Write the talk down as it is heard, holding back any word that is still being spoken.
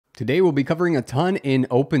Today we'll be covering a ton in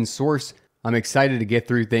open source. I'm excited to get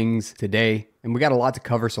through things today, and we got a lot to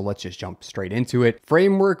cover, so let's just jump straight into it.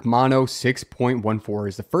 Framework Mono 6.14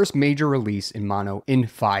 is the first major release in Mono in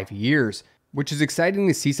 5 years, which is exciting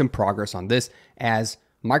to see some progress on this, as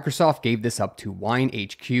Microsoft gave this up to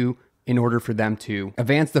WineHQ in order for them to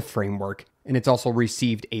advance the framework, and it's also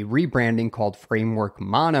received a rebranding called Framework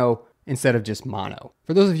Mono instead of just Mono.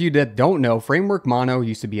 For those of you that don't know, Framework Mono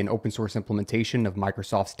used to be an open source implementation of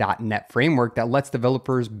Microsoft's .NET framework that lets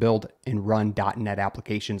developers build and run .NET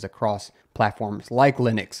applications across platforms like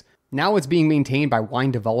Linux. Now it's being maintained by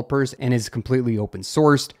Wine developers and is completely open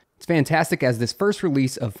sourced. It's fantastic, as this first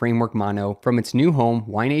release of Framework Mono from its new home,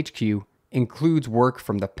 WineHQ, includes work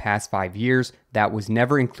from the past 5 years that was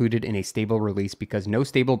never included in a stable release because no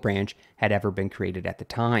stable branch had ever been created at the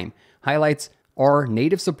time. Highlights are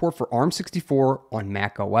native support for ARM64 on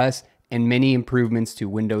Mac OS and many improvements to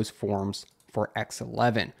Windows Forms for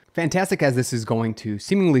X11. Fantastic, as this is going to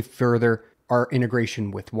seemingly further our integration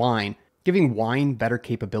with Wine, giving Wine better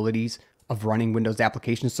capabilities of running Windows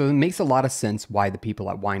applications. So it makes a lot of sense why the people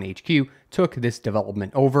at WineHQ took this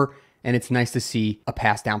development over, and it's nice to see a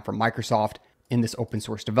pass down from Microsoft in this open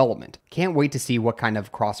source development. Can't wait to see what kind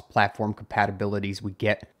of cross-platform compatibilities we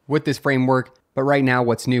get with this framework. But right now,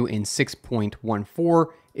 what's new in 6.14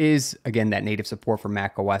 is, again, that native support for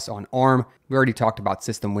Mac OS on ARM. We already talked about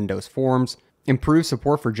system Windows Forms, improved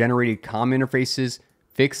support for generated COM interfaces,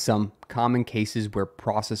 fixed some common cases where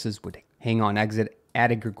processes would hang on exit,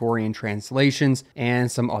 added Gregorian translations, and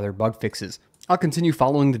some other bug fixes. I'll continue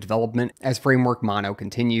following the development as Framework Mono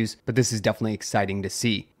continues, but this is definitely exciting to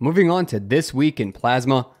see. Moving on to this week in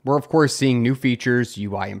Plasma, we're of course seeing new features,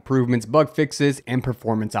 UI improvements, bug fixes, and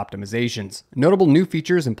performance optimizations. Notable new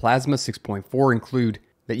features in Plasma 6.4 include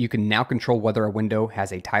that you can now control whether a window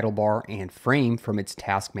has a title bar and frame from its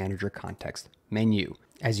Task Manager context menu.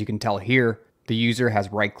 As you can tell here, the user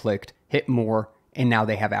has right-clicked, hit more, and now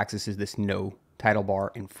they have access to this no title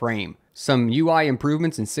bar and frame. Some UI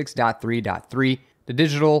improvements in 6.3.3. The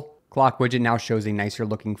digital clock widget now shows a nicer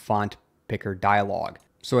looking font picker dialog.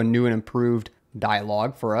 So a new and improved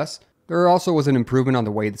dialog for us. There also was an improvement on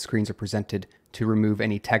the way the screens are presented to remove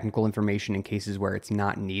any technical information in cases where it's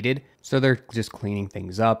not needed. So they're just cleaning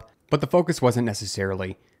things up. But the focus wasn't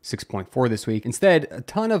necessarily 6.4 this week. Instead, a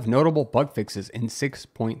ton of notable bug fixes in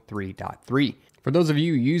 6.3.3. For those of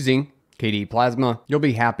you using KDE Plasma, you'll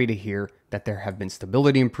be happy to hear that there have been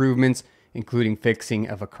stability improvements, including fixing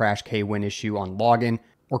of a crash KWin issue on login,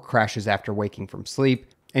 or crashes after waking from sleep,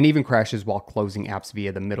 and even crashes while closing apps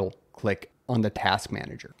via the middle click on the Task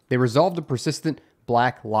Manager. They resolved a persistent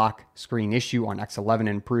black lock screen issue on X11 and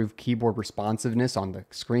improved keyboard responsiveness on the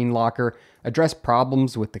screen locker, addressed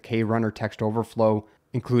problems with the KRunner text overflow,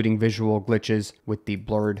 including visual glitches with the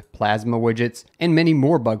blurred Plasma widgets, and many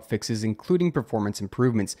more bug fixes, including performance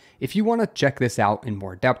improvements. If you want to check this out in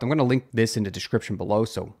more depth, I'm going to link this in the description below,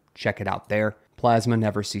 so check it out there. Plasma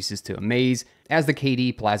never ceases to amaze, as the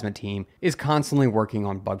KDE Plasma team is constantly working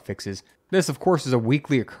on bug fixes. This, of course, is a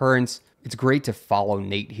weekly occurrence. It's great to follow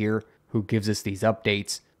Nate here, who gives us these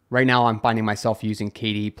updates. Right now, I'm finding myself using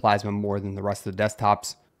KDE Plasma more than the rest of the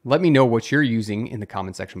desktops. Let me know what you're using in the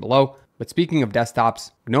comment section below. But speaking of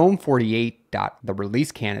desktops, GNOME 48. The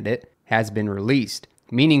release candidate has been released,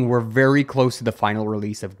 meaning we're very close to the final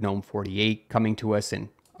release of GNOME 48 coming to us in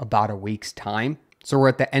about a week's time. So we're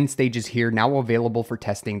at the end stages here, now available for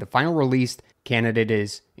testing. The final released candidate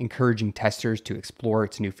is encouraging testers to explore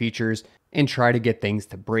its new features and try to get things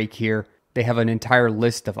to break here. They have an entire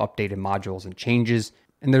list of updated modules and changes,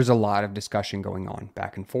 and there's a lot of discussion going on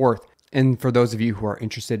back and forth. And for those of you who are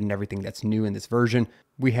interested in everything that's new in this version,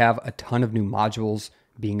 we have a ton of new modules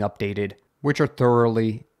being updated, which are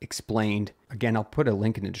thoroughly explained. Again, I'll put a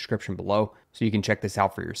link in the description below so you can check this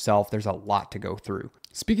out for yourself. There's a lot to go through.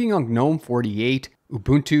 Speaking on GNOME 48,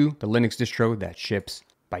 Ubuntu, the Linux distro that ships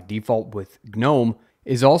by default with GNOME,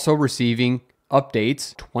 is also receiving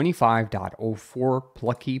updates 25.04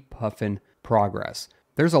 Plucky Puffin progress.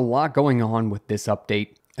 There's a lot going on with this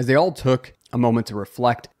update, as they all took a moment to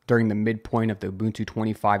reflect during the midpoint of the Ubuntu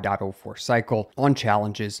 25.04 cycle on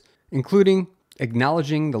challenges, including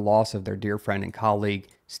acknowledging the loss of their dear friend and colleague,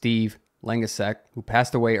 Steve Langesek, who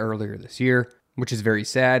passed away earlier this year, which is very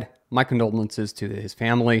sad. My condolences to his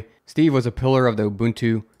family. Steve was a pillar of the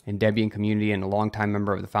Ubuntu and Debian community and a longtime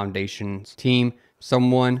member of the Foundation's team,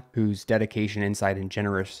 someone whose dedication, insight, and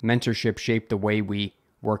generous mentorship shaped the way we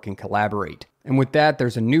work and collaborate. And with that,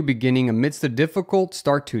 there's a new beginning amidst a difficult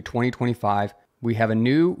start to 2025. We have a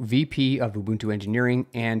new VP of Ubuntu engineering,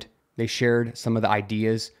 and they shared some of the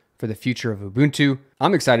ideas for the future of Ubuntu.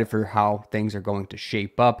 I'm excited for how things are going to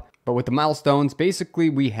shape up. But with the milestones, basically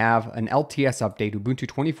we have an LTS update. Ubuntu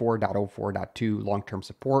 24.04.2 long-term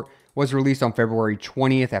support was released on February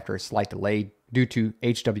 20th after a slight delay due to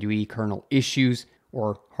HWE kernel issues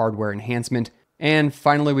or hardware enhancement. And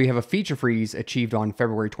finally, we have a feature freeze achieved on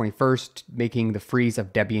February 21st, making the freeze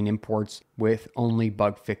of Debian imports with only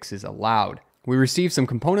bug fixes allowed. We received some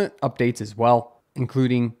component updates as well,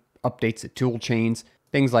 including updates to tool chains.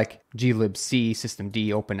 Things like glibc, systemd,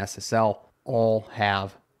 OpenSSL all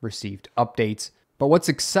have received updates. But what's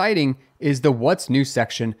exciting is the What's New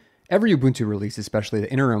section. Every Ubuntu release, especially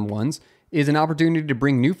the interim ones, is an opportunity to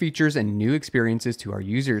bring new features and new experiences to our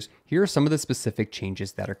users. Here are some of the specific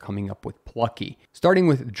changes that are coming up with Plucky. Starting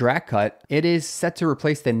with DraCut, it is set to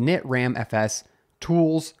replace the knit-ram-fs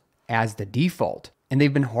tools as the default. And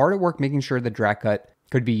they've been hard at work making sure that DraCut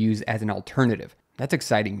could be used as an alternative. That's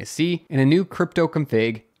exciting to see. And a new crypto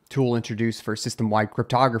config tool introduced for system-wide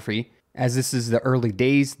cryptography. As this is the early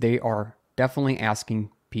days, they are definitely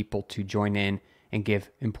asking people to join in and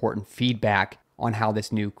give important feedback on how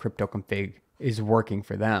this new crypto config is working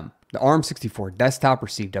for them. The ARM64 desktop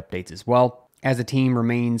received updates as well, as the team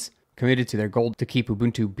remains committed to their goal to keep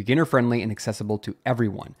Ubuntu beginner-friendly and accessible to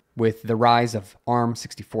everyone. With the rise of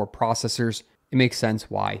ARM64 processors, it makes sense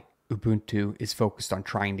why Ubuntu is focused on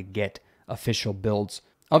trying to get official builds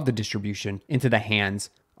of the distribution into the hands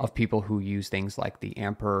of people who use things like the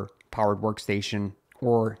Ampere-powered workstation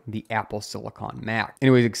or the Apple Silicon Mac.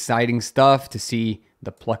 Anyways, exciting stuff to see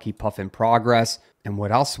the Plucky Puff in progress. And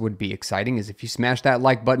what else would be exciting is if you smash that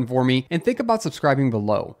like button for me and think about subscribing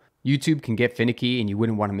below. YouTube can get finicky and you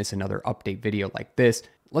wouldn't want to miss another update video like this.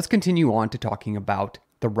 Let's continue on to talking about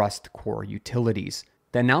the Rust core utilities.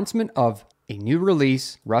 The announcement of a new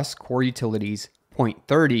release, Rust core utilities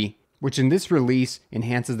 0.30, which in this release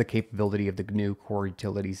enhances the capability of the GNU core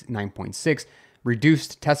utilities 9.6,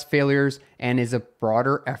 reduced test failures, and is a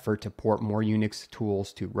broader effort to port more Unix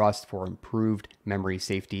tools to Rust for improved memory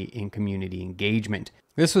safety and community engagement.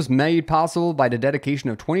 This was made possible by the dedication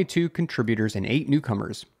of 22 contributors and 8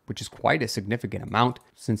 newcomers, which is quite a significant amount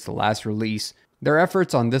since the last release. Their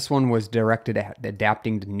efforts on this one was directed at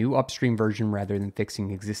adapting the new upstream version rather than fixing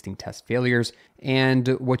existing test failures. And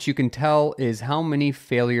what you can tell is how many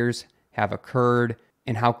failures have occurred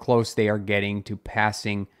and how close they are getting to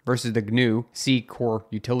passing versus the GNU C core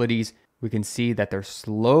utilities. We can see that they're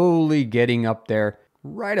slowly getting up there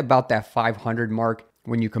right about that 500 mark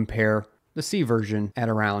when you compare the C version at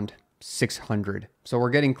around 600. So we're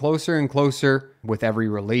getting closer and closer with every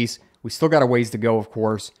release. We still got a ways to go, of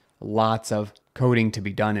course. Lots of coding to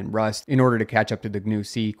be done in Rust in order to catch up to the GNU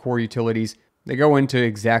C core utilities. They go into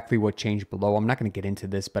exactly what changed below. I'm not going to get into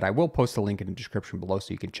this, but I will post a link in the description below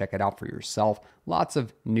so you can check it out for yourself. Lots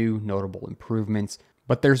of new notable improvements,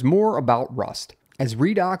 but there's more about Rust. As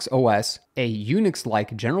RedoxOS, a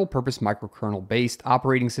Unix-like general-purpose microkernel-based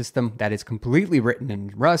operating system that is completely written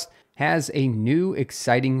in Rust, has a new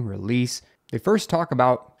exciting release. They first talk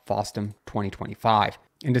about FOSSDom 2025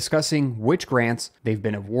 and discussing which grants they've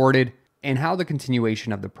been awarded and how the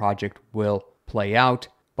continuation of the project will play out.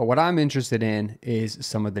 But what I'm interested in is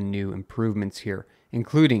some of the new improvements here,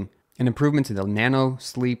 including an improvement to the nano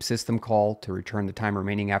sleep system call to return the time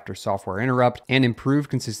remaining after software interrupt, and improved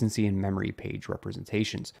consistency in memory page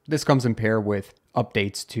representations. This comes in pair with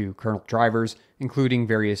updates to kernel drivers, including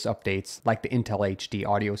various updates like the Intel HD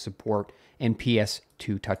audio support and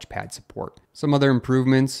PS2 touchpad support. Some other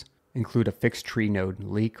improvements include a fixed tree node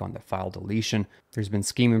leak on the file deletion. There's been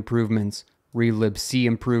scheme improvements, relibc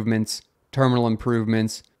improvements, terminal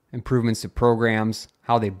improvements, improvements to programs,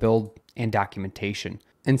 how they build, and documentation.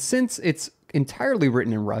 And since it's entirely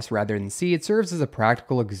written in Rust rather than C, it serves as a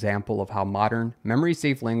practical example of how modern,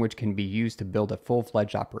 memory-safe language can be used to build a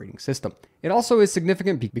full-fledged operating system. It also is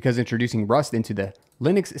significant because introducing Rust into the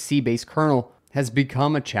Linux C-based kernel has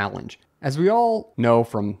become a challenge. As we all know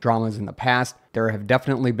from dramas in the past, there have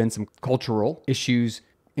definitely been some cultural issues,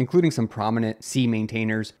 including some prominent C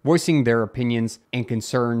maintainers voicing their opinions and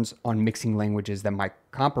concerns on mixing languages that might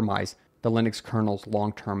compromise the Linux kernel's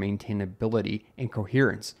long-term maintainability and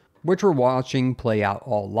coherence, which we're watching play out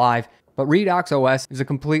all live. But RedoxOS is a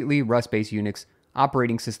completely Rust-based Unix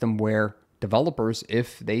operating system where developers,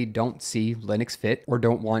 if they don't see Linux fit or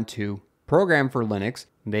don't want to program for Linux,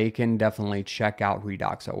 they can definitely check out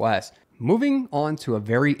RedoxOS. Moving on to a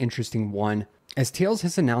very interesting one, as Tails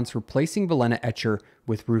has announced replacing BalenaEtcher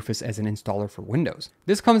with Rufus as an installer for Windows.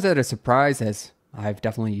 This comes as a surprise as I've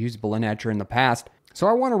definitely used BalenaEtcher in the past, so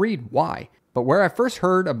I want to read why. But where I first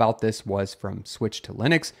heard about this was from Switch to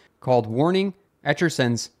Linux, called Warning, Etcher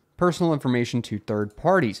sends personal information to third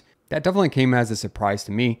parties. That definitely came as a surprise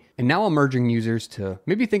to me, and now I'm urging users to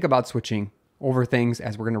maybe think about switching over things,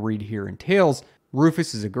 as we're going to read here in Tails.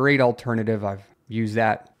 Rufus is a great alternative. I've used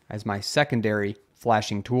that as my secondary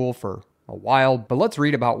flashing tool for a while, but let's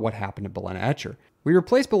read about what happened to BalenaEtcher. We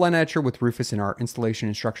replaced BalenaEtcher with Rufus in our installation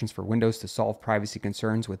instructions for Windows to solve privacy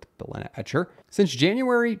concerns with BalenaEtcher. Since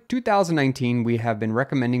January 2019, we have been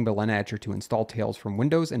recommending BalenaEtcher to install Tails from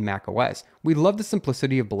Windows and Mac OS. We love the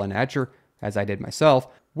simplicity of BalenaEtcher, as I did myself,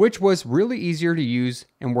 which was really easier to use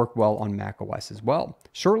and worked well on Mac OS as well.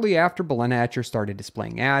 Shortly after, BalenaEtcher started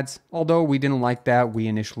displaying ads. Although we didn't like that, we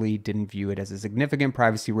initially didn't view it as a significant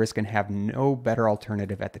privacy risk and have no better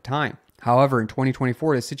alternative at the time. However, in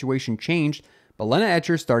 2024, the situation changed.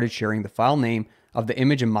 BalenaEtcher started sharing the file name of the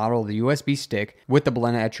image and model of the USB stick with the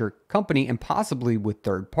BalenaEtcher company and possibly with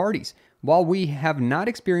third parties. While we have not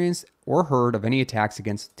experienced or heard of any attacks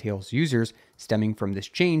against Tails users stemming from this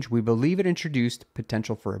change, we believe it introduced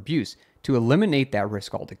potential for abuse. To eliminate that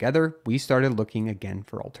risk altogether, we started looking again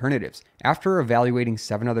for alternatives. After evaluating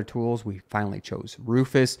 7 other tools, we finally chose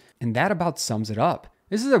Rufus, and that about sums it up.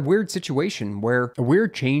 This is a weird situation where a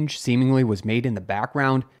weird change seemingly was made in the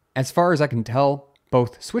background. As far as I can tell,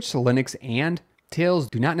 both Switch to Linux and Tails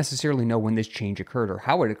do not necessarily know when this change occurred or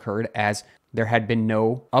how it occurred, as there had been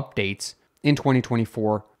no updates in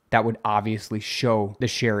 2024 that would obviously show the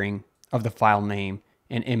sharing of the file name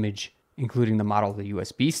and image, including the model of the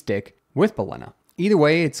USB stick with Balena. Either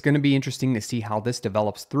way, it's going to be interesting to see how this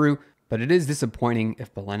develops through, but it is disappointing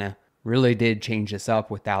if Balena really did change this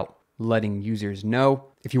up without letting users know.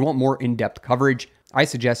 If you want more in-depth coverage, I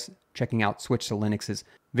suggest checking out Switch to Linux's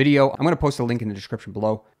video. I'm going to post a link in the description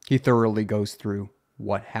below. He thoroughly goes through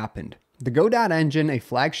what happened. The GoDot engine, a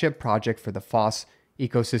flagship project for the FOSS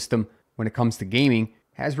ecosystem when it comes to gaming,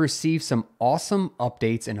 has received some awesome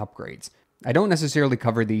updates and upgrades. I don't necessarily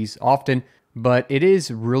cover these often, but it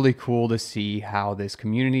is really cool to see how this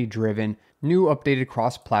community-driven, new updated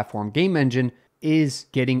cross-platform game engine is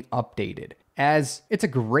getting updated, as it's a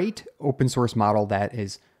great open source model that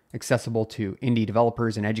is accessible to indie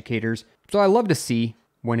developers and educators. So I love to see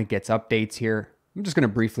when it gets updates here. I'm just going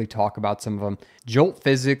to briefly talk about some of them. Jolt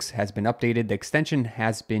Physics has been updated. The extension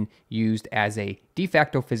has been used as a de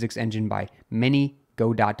facto physics engine by many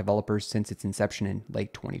GoDot developers since its inception in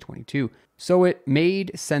late 2022. So it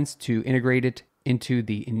made sense to integrate it into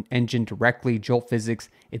the engine directly. Jolt Physics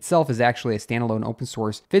itself is actually a standalone open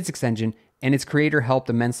source physics engine, and its creator helped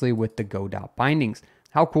immensely with the GoDot bindings.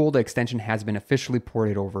 How cool, the extension has been officially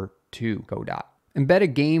ported over to GoDot.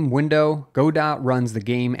 Embedded game window. GoDot runs the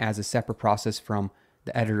game as a separate process from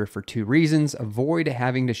the editor for 2 reasons. Avoid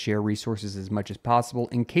having to share resources as much as possible.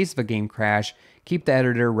 In case of a game crash, keep the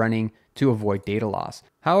editor running to avoid data loss.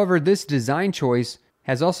 However, this design choice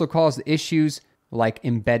has also caused issues like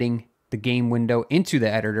embedding the game window into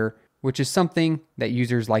the editor, which is something that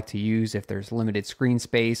users like to use if there's limited screen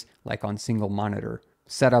space, like on single monitor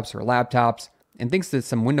setups or laptops. And thanks to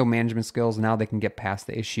some window management skills, now they can get past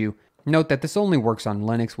the issue. Note that this only works on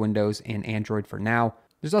Linux, Windows, and Android for now.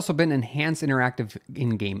 There's also been enhanced interactive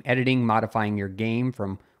in-game editing. Modifying your game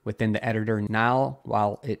from within the editor now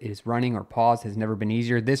while it is running or paused has never been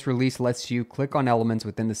easier. This release lets you click on elements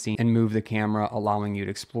within the scene and move the camera, allowing you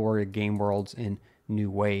to explore the game worlds in new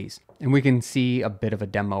ways. And we can see a bit of a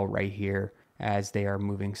demo right here as they are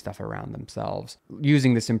moving stuff around themselves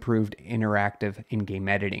using this improved interactive in-game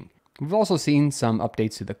editing. We've also seen some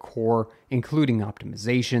updates to the core, including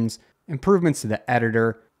optimizations, improvements to the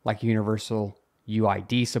editor, like universal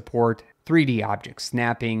UID support, 3D object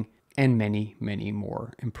snapping, and many, many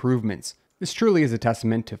more improvements. This truly is a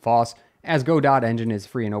testament to FOSS, as GoDot engine is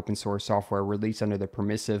free and open source software released under the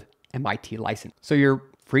permissive MIT license. So you're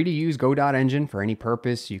free to use GoDot engine for any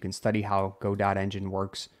purpose. You can study how GoDot engine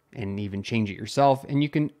works and even change it yourself. And you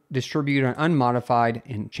can distribute unmodified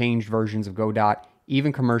and changed versions of GoDot,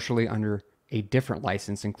 even commercially, under a different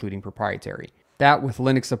license, including proprietary. That, with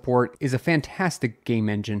Linux support, is a fantastic game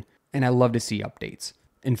engine, and I love to see updates.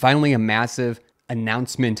 And finally, a massive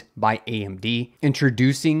announcement by AMD,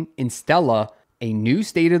 introducing Installa, a new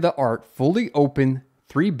state-of-the-art, fully open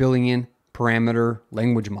 3 billion parameter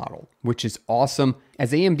language model, which is awesome,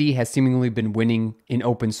 as AMD has seemingly been winning in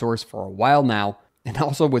open source for a while now, and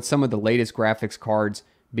also with some of the latest graphics cards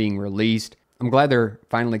being released. I'm glad they're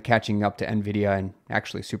finally catching up to NVIDIA and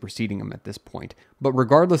actually superseding them at this point. But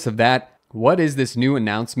regardless of that, what is this new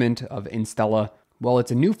announcement of Installa? Well,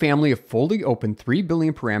 it's a new family of fully open 3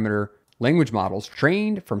 billion parameter language models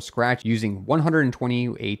trained from scratch using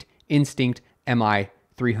 128 Instinct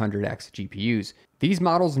MI300X GPUs. These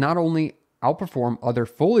models not only outperform other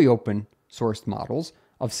fully open sourced models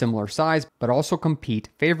of similar size, but also compete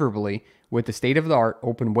favorably with the state-of-the-art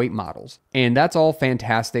open weight models. And that's all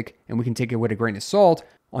fantastic, and we can take it with a grain of salt.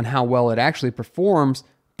 on how well it actually performs,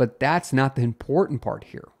 but that's not the important part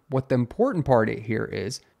here. What the important part here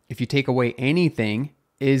is, if you take away anything,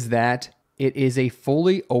 is that it is a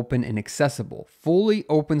fully open and accessible, fully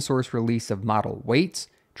open source release of model weights,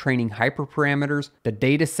 training hyperparameters, the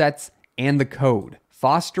data sets, and the code,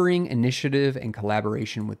 fostering initiative and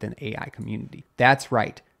collaboration within the AI community. That's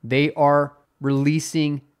right. They are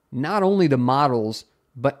releasing not only the models,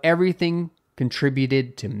 but everything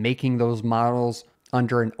contributed to making those models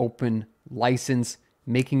under an open license,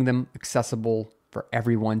 making them accessible for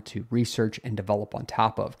everyone to research and develop on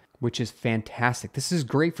top of, which is fantastic. This is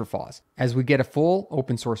great for FOSS. As we get a full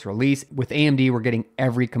open source release, with AMD, we're getting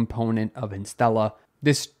every component of Installa.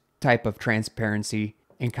 This type of transparency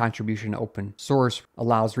and contribution to open source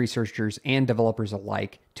allows researchers and developers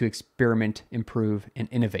alike to experiment, improve, and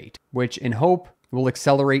innovate, which in hope will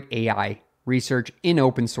accelerate AI research in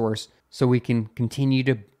open source so we can continue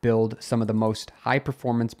to build some of the most high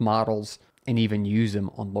performance models and even use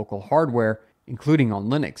them on local hardware, including on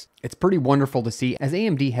Linux. It's pretty wonderful to see, as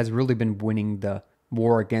AMD has really been winning the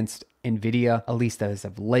war against NVIDIA, at least as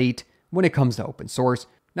of late, when it comes to open source.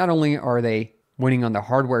 Not only are they winning on the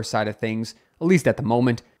hardware side of things, at least at the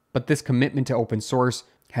moment, but this commitment to open source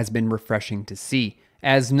has been refreshing to see,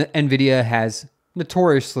 as NVIDIA has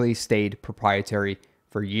notoriously stayed proprietary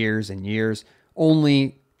for years and years,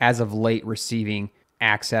 only as of late receiving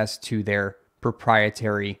access to their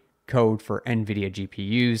proprietary code for NVIDIA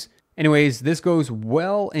GPUs. Anyways, this goes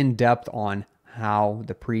well in depth on how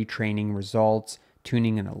the pre-training results,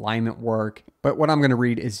 tuning and alignment work, but what I'm going to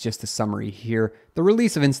read is just a summary here. The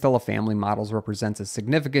release of Installa family models represents a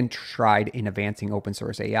significant stride in advancing open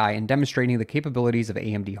source AI and demonstrating the capabilities of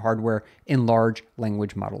AMD hardware in large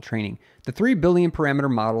language model training. The 3 billion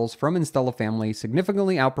parameter models from Installa family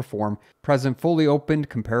significantly outperform present fully opened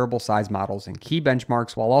comparable size models in key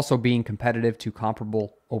benchmarks, while also being competitive to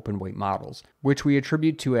comparable open weight models, which we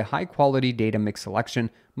attribute to a high quality data mix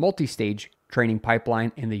selection, multi-stage training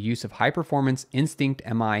pipeline, and the use of high-performance Instinct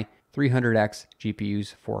MI 300X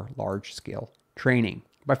GPUs for large-scale training.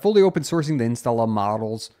 By fully open sourcing the Installa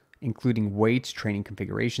models, including weights, training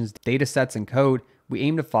configurations, datasets, and code, we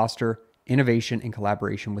aim to foster innovation and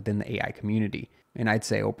collaboration within the AI community. And I'd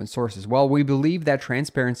say open source as well. We believe that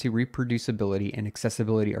transparency, reproducibility, and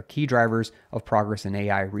accessibility are key drivers of progress in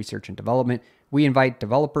AI research and development. We invite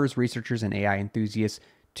developers, researchers, and AI enthusiasts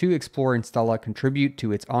to explore Installa, contribute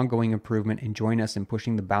to its ongoing improvement, and join us in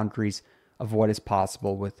pushing the boundaries of what is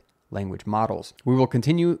possible with language models. We will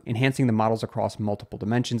continue enhancing the models across multiple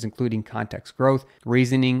dimensions, including context growth,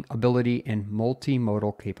 reasoning ability, and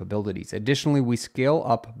multimodal capabilities. Additionally, we scale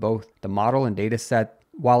up both the model and data set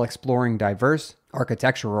while exploring diverse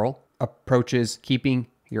architectural approaches, keeping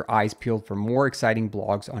your eyes peeled for more exciting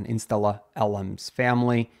blogs on Installa LLM's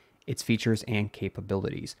family, its features and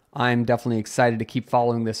capabilities. I'm definitely excited to keep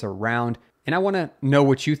following this around, and I want to know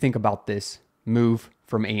what you think about this move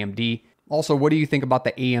from AMD. Also, what do you think about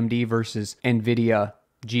the AMD versus NVIDIA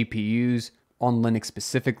GPUs on Linux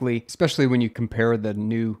specifically, especially when you compare the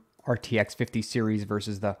new RTX 50 series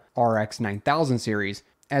versus the RX 9000 series,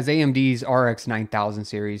 as AMD's RX 9000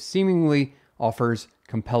 series seemingly offers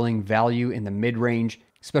compelling value in the mid-range,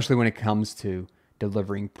 especially when it comes to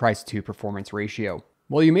delivering price to performance ratio.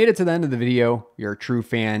 Well, you made it to the end of the video. You're a true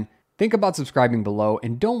fan. Think about subscribing below,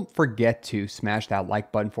 and don't forget to smash that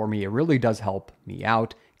like button for me. It really does help me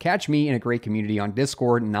out. Catch me in a great community on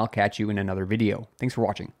Discord, and I'll catch you in another video. Thanks for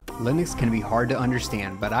watching. Linux can be hard to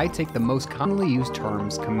understand, but I take the most commonly used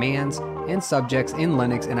terms, commands, and subjects in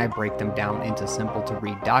Linux, and I break them down into simple to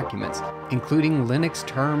read documents, including Linux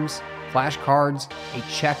terms, flashcards, a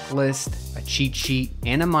checklist, a cheat sheet,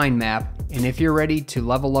 and a mind map. And if you're ready to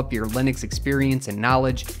level up your Linux experience and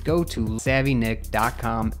knowledge, go to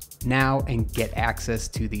SavvyNik.com now and get access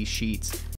to these sheets.